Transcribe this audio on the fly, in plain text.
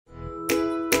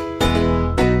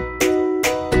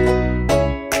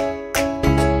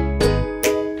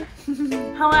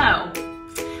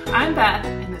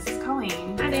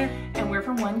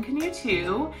One Canoe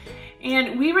 2,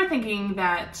 and we were thinking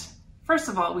that, first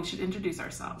of all, we should introduce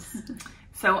ourselves.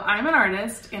 So I'm an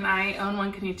artist and I own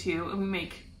One Canoe 2, and we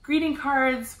make greeting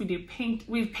cards, we paint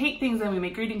things, and we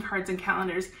make greeting cards and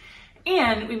calendars,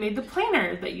 and we made the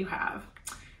planner that you have.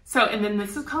 So, and then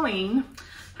this is Colleen.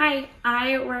 Hi,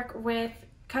 I work with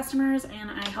customers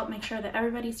and I help make sure that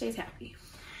everybody stays happy.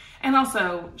 And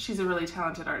also, she's a really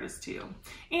talented artist too.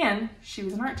 And she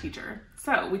was an art teacher.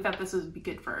 So we thought this would be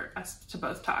good for us to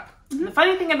both talk. Mm-hmm. The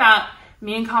funny thing about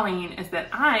me and Colleen is that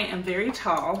I am very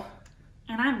tall.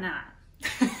 And I'm not.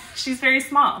 She's very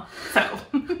small, so.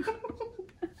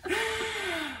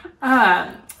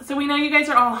 So we know you guys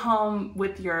are all home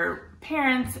with your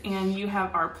parents and you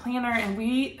have our planner, and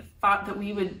we thought that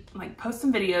we would post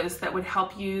some videos that would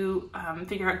help you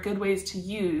figure out good ways to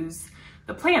use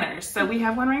the planners. So we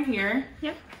have one right here.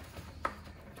 Yep.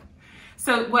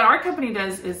 So what our company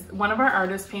does is one of our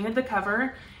artists painted the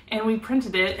cover and we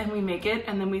printed it and we make it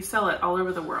and then we sell it all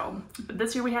over the world. But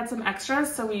this year we had some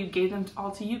extras, so we gave them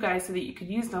all to you guys so that you could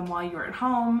use them while you were at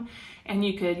home, and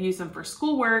you could use them for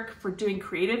schoolwork, for doing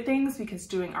creative things, because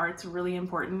doing art's really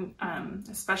important,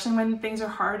 especially when things are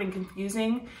hard and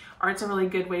confusing. Art's a really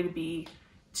good way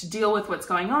to deal with what's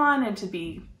going on and to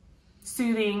be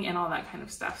soothing and all that kind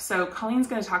of stuff. So Colleen's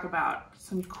going to talk about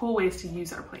some cool ways to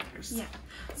use our planners. Yeah.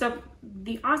 So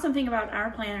the awesome thing about our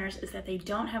planners is that they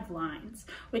don't have lines,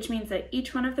 which means that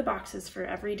each one of the boxes for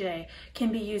every day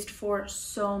can be used for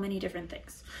so many different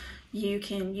things. You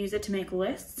can use it to make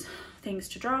lists, things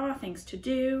to draw, things to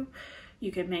do.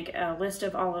 You could make a list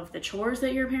of all of the chores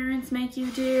that your parents make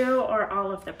you do, or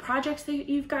all of the projects that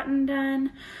you've gotten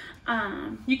done.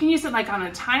 You can use it on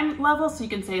a time level, so you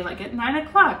can say at 9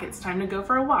 o'clock it's time to go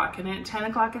for a walk, and at 10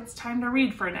 o'clock it's time to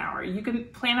read for an hour. You can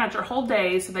plan out your whole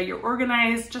day so that you're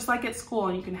organized just like at school,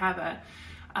 and you can have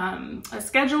a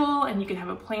schedule and you can have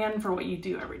a plan for what you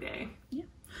do every day. Yeah.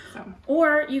 So.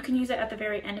 Or you can use it at the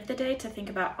very end of the day to think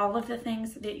about all of the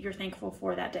things that you're thankful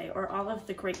for that day, or all of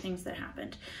the great things that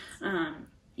happened.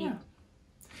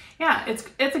 Yeah,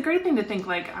 it's a great thing to think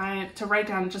to write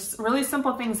down just really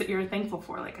simple things that you're thankful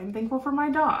for. I'm thankful for my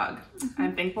dog. Mm-hmm.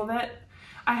 I'm thankful that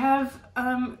I have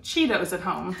Cheetos at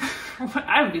home.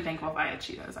 I would be thankful if I had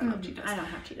Cheetos. I love Cheetos. I don't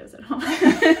have Cheetos at home.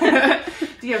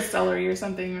 Do you have celery or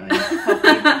something really healthy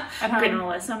at home?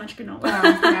 Granola, so much granola.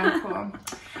 Yeah, cool.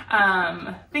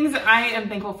 Things that I am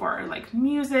thankful for are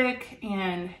music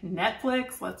and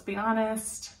Netflix, let's be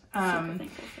honest. Super thankful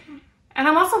for that. And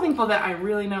I'm also thankful that I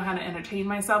really know how to entertain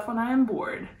myself when I am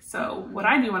bored. So what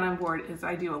I do when I'm bored is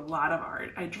I do a lot of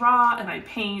art. I draw and I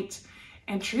paint.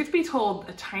 And truth be told,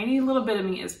 a tiny little bit of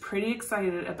me is pretty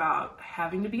excited about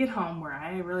having to be at home where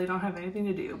I really don't have anything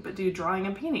to do but do drawing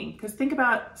and painting. Because think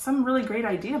about, some really great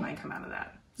idea might come out of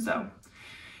that. So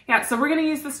yeah, so we're going to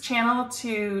use this channel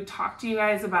to talk to you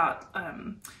guys about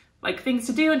things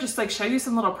to do and just show you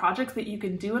some little projects that you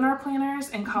can do in our planners.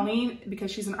 And Colleen, because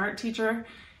she's an art teacher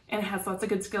and has lots of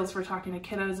good skills for talking to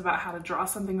kiddos about how to draw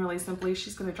something really simply,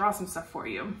 she's going to draw some stuff for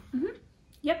you. Mm-hmm.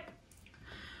 Yep.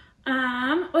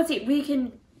 Let's see,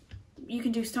 you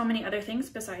can do so many other things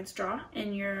besides draw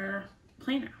in your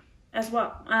planner as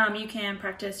well. You can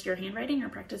practice your handwriting or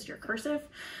practice your cursive.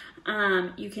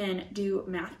 You can do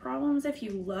math problems if you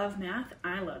love math.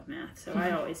 I love math, so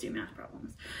I always do math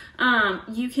problems.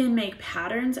 You can make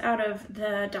patterns out of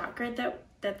the dot grid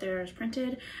that there's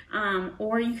printed,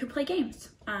 or you could play games.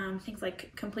 Things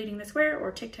like completing the square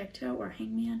or tic-tac-toe or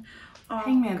hangman.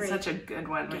 Hangman's such a good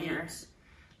one when you're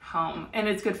home, and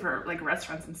it's good for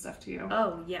restaurants and stuff too.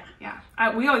 Oh yeah. Yeah,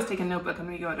 we always take a notebook when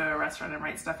we go to a restaurant and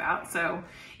write stuff out, so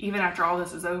even after all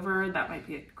this is over, that might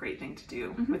be a great thing to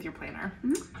do with your planner.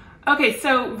 Okay,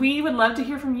 so we would love to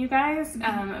hear from you guys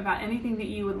about anything that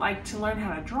you would like to learn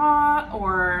how to draw,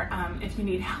 or if you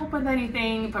need help with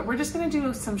anything. But we're just going to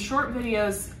do some short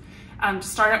videos to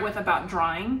start out with about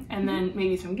drawing, and then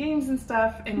maybe some games and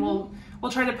stuff, and we'll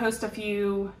try to post a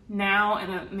few now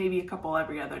and maybe a couple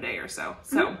every other day or so.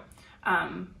 So,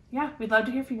 yeah, we'd love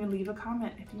to hear from you. Leave a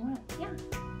comment if you want. Yeah.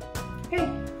 Okay.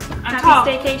 I'm Happy tall.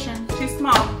 staycation. She's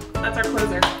small. That's our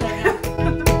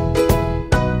closer.